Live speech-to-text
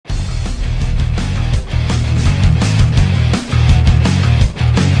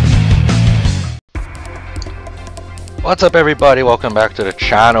What's up everybody, welcome back to the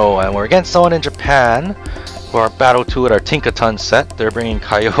channel, and we're against someone in Japan for our Battle 2 with our Tinkaton set. They're bringing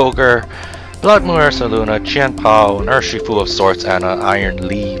Kyogre, Blood Moon Ursaluna, Chien Pao, an Urshifu of sorts, and Iron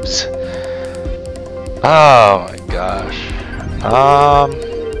Leaves. Oh my gosh.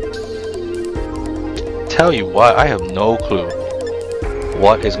 Tell you what, I have no clue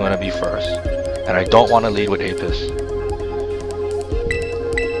what is going to be first, and I don't want to lead with Apis.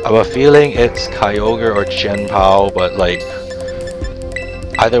 I have a feeling it's Kyogre or Chien Pao, but like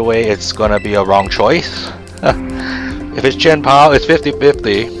either way it's gonna be a wrong choice. If it's Chien Pao, it's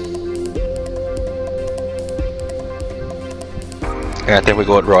 50-50. And I think we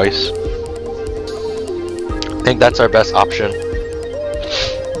go with Royce. I think that's our best option.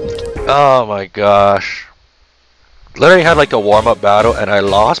 Oh my gosh. Literally had like a warm-up battle and I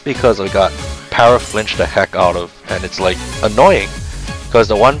lost because I got power flinched the heck out of, and it's like annoying. Because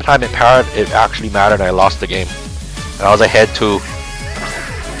the one time it powered, it actually mattered and I lost the game. And I was ahead too.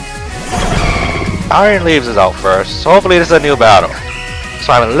 Iron Leaves is out first, so hopefully this is a new battle.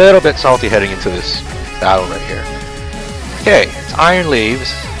 So I'm a little bit salty heading into this battle right here. Okay, it's Iron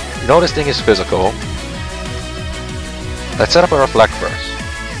Leaves. You know this thing is physical. Let's set up a Reflect first.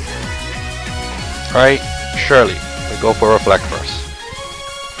 Right? Surely, we go for Reflect first.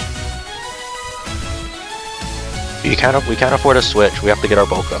 We can't afford a switch. We have to get our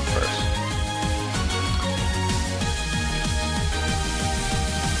bulk up first.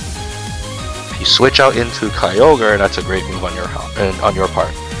 If you switch out into Kyogre, that's a great move on your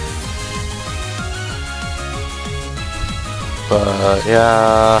part. But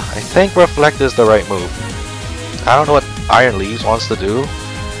yeah, I think Reflect is the right move. I don't know what Iron Leaves wants to do.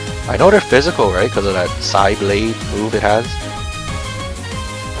 I know they're physical, right? Because of that Psy Blade move it has.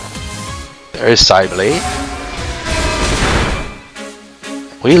 There is Psy Blade.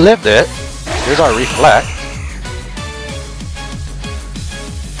 We lived it. Here's our Reflect.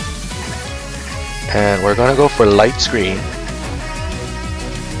 And we're gonna go for Light Screen.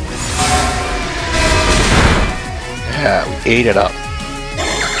 Yeah, we ate it up.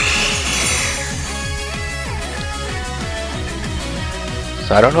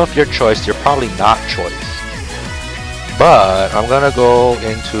 So I don't know if you're choice, you're probably not choice. But I'm gonna go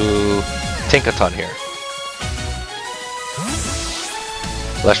into Tinkaton here.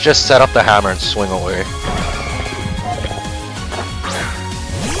 Let's just set up the hammer and swing away.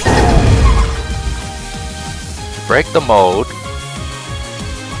 Break the mode.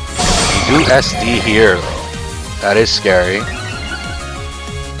 You do SD here though. That is scary.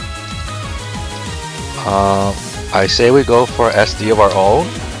 I say we go for SD of our own.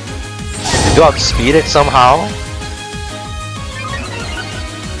 We do outspeed it somehow.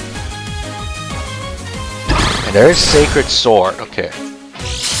 And there is Sacred Sword. Okay.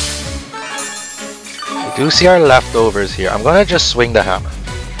 We do see our leftovers here. I'm gonna just swing the hammer.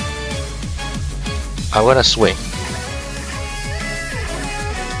 I'm gonna swing.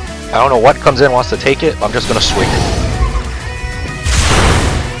 I don't know what comes in wants to take it, but I'm just gonna swing it.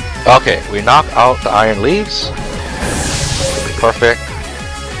 Okay, we knock out the Iron Leaves. Perfect.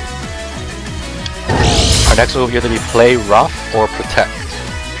 Our next move either be Play Rough or Protect.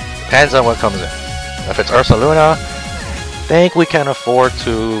 Depends on what comes in. If it's Ursaluna, I think we can afford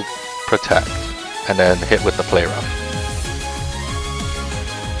to Protect and then hit with the Play Rough.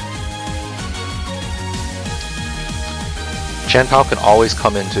 Chien Pao can always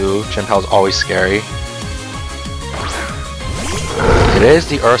come in too. Chien Pao is always scary. It is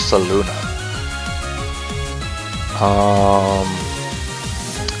the Ursaluna.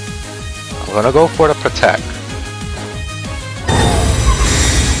 I'm gonna go for the Protect.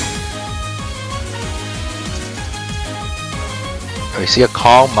 We see a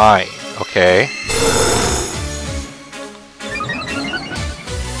Calm Mind. Okay.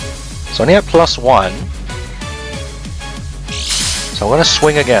 So only at +1. So I'm gonna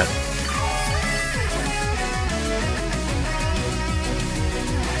swing again.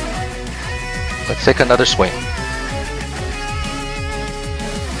 Let's take another swing.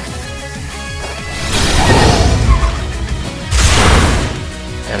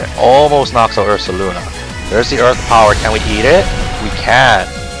 And it almost knocks out Ursaluna. There's the Earth Power. Can we eat it? We can.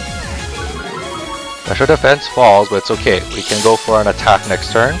 Special defense falls, but it's okay. We can go for an attack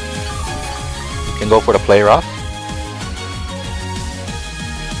next turn. We can go for the Play Rough.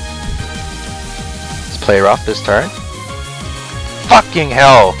 Let's Play Rough this turn. Fucking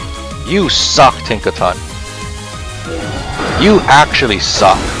hell! You suck, Tinkaton. You actually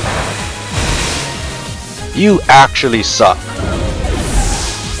suck. You actually suck.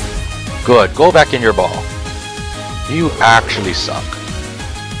 Good, go back in your ball. You actually suck.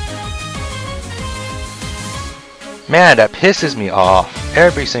 Man, that pisses me off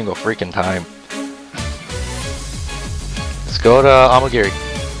every single freaking time. Let's go to Amagiri.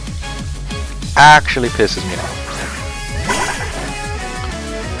 Actually pisses me off.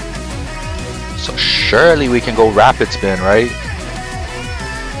 So surely we can go rapid spin, right?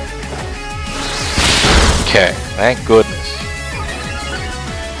 Okay, thank goodness.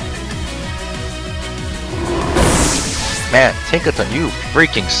 Man, Tinkaton, you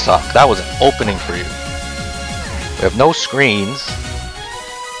freaking suck. That was an opening for you. We have no screens.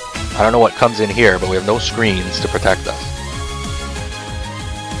 I don't know what comes in here, but we have no screens to protect us.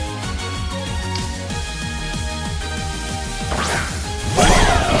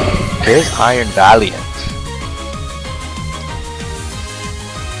 Here's Iron Valiant.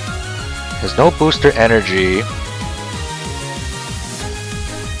 There's no booster energy.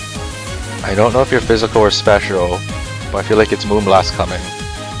 I don't know if you're physical or special, but I feel like it's Moonblast coming.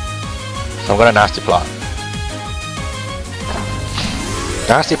 So I'm gonna Nasty Plot.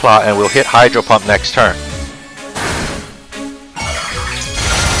 Nasty Plot, and we'll hit Hydro Pump next turn.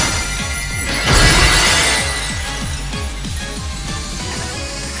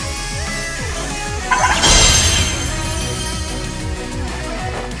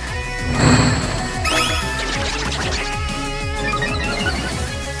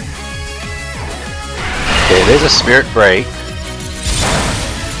 Okay, it is a Spirit Break.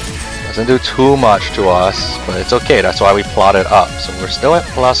 Doesn't do too much to us, but it's okay, that's why we plotted up. So we're still at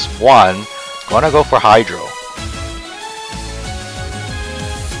 +1. Gonna go for Hydro.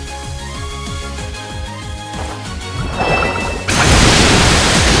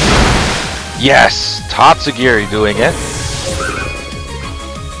 Yes! Tatsugiri doing it.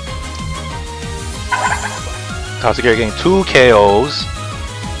 Tatsugiri getting 2 KOs.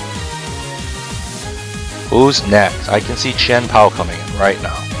 Who's next? I can see Chien Pao coming in right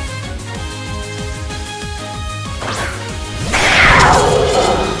now.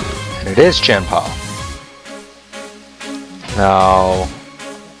 It is Chien Pao. Now,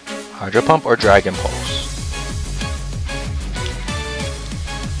 Hydro Pump or Dragon Pulse?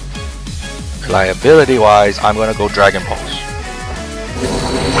 Reliability wise, I'm gonna go Dragon Pulse.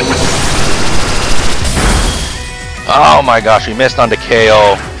 Oh my gosh, we missed on the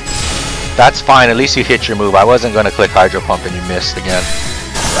KO. That's fine, at least you hit your move. I wasn't gonna click Hydro Pump and you missed again.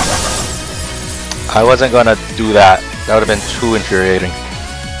 I wasn't gonna do that. That would have been too infuriating.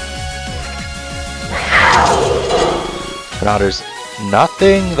 Now there's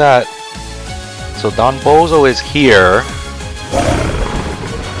nothing that... So Don Bozo is here.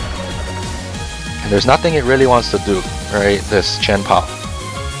 And there's nothing it really wants to do, right? This Chien Pao.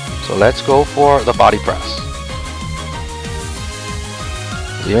 So let's go for the Body Press.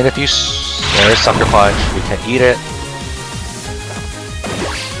 Even if you... There's Sucker Punch, we can eat it.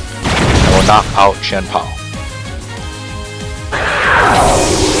 And we'll knock out Chien Pao.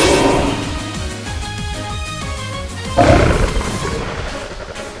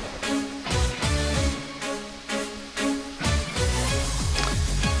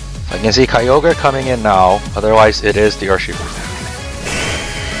 I can see Kyogre coming in now, otherwise it is the Urshifu.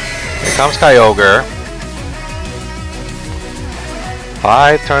 Here comes Kyogre.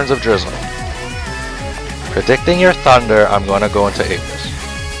 5 turns of Drizzle. Predicting your Thunder, I'm gonna go into Aegis.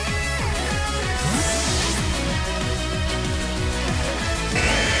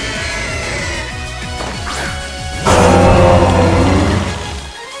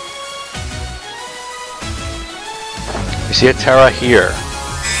 You see a Terra here.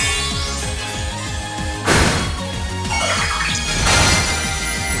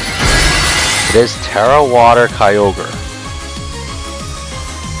 It is Terra Water Kyogre.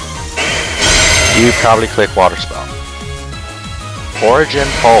 You probably click Water Spell. Origin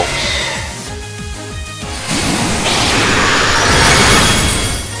Pulse.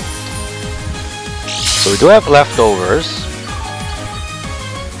 So we do have leftovers.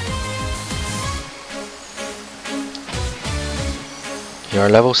 You're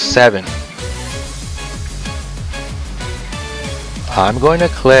level 7. I'm going to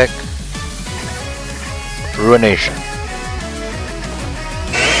click Ruination.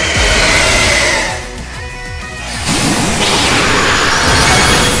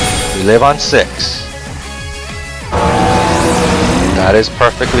 We live on 6. That is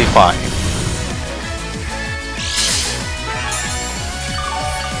perfectly fine.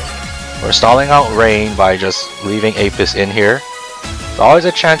 We're stalling out rain by just leaving Apis in here. There's always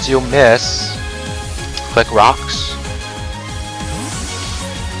a chance you'll miss. Click Rocks.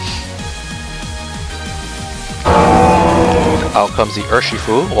 Out comes the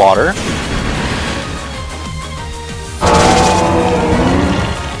Urshifu, Water.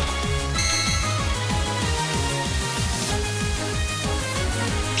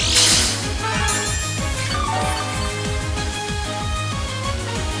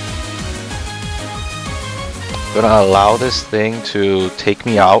 I'm gonna allow this thing to take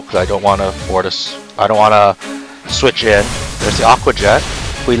me out because I don't want to I don't want to switch in. There's the Aqua Jet.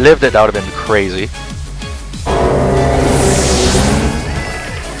 If we lived it, that would have been crazy.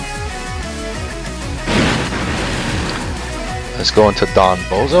 Let's go into Don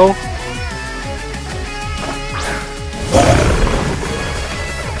Bozo.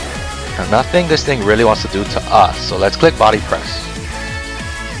 Now, nothing this thing really wants to do to us, so let's click Body Press.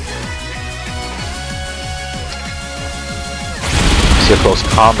 See a close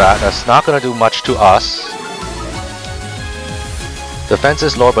combat. That's not going to do much to us. Defense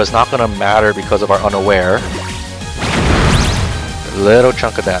is low, but it's not going to matter because of our unaware. A little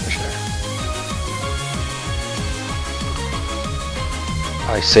chunk of damage there.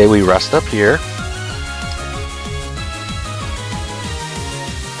 I say we rest up here.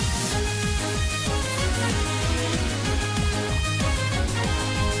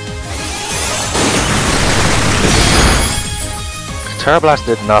 Terra Blast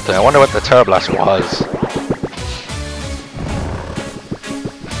did nothing. I wonder what the Terra Blast was.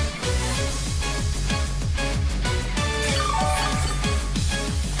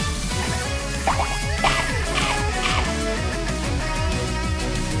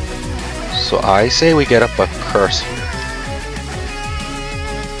 So I say we get up a curse here.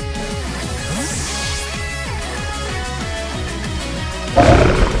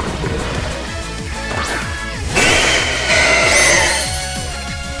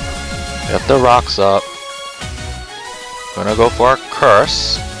 Get the rocks up. Gonna go for a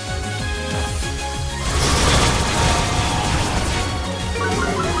curse.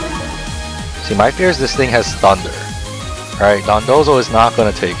 See, my fear is this thing has thunder. Alright, Dondozo is not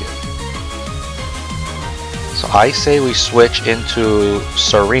gonna take it. So I say we switch into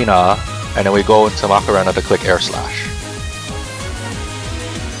Serena, and then we go into Macarena to click Air Slash.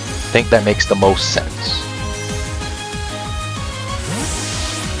 I think that makes the most sense.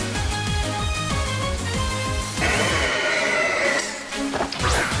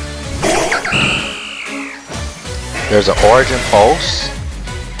 There's an Origin Pulse.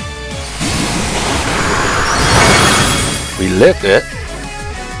 We lived it.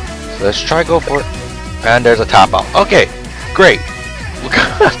 So let's try go for it. And there's a tap out. Okay, great.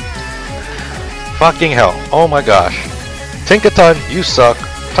 Fucking hell. Oh my gosh. Tinkaton, you suck.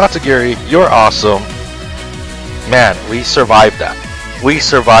 Tatsugiri, you're awesome. Man, we survived that. We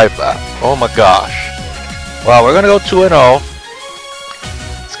survived that. Oh my gosh. Well, we're gonna go 2-0.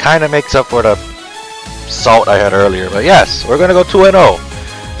 This kind of makes up for the salt I had earlier. But yes, we're gonna go 2-0.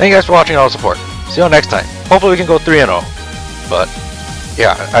 Thank you guys for watching and all the support. See you next time. Hopefully we can go 3-0. But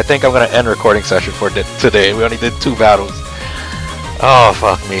yeah, I think I'm gonna end recording session for today. We only did 2 battles. Oh,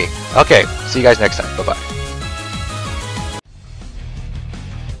 fuck me. Okay, see you guys next time. Bye-bye.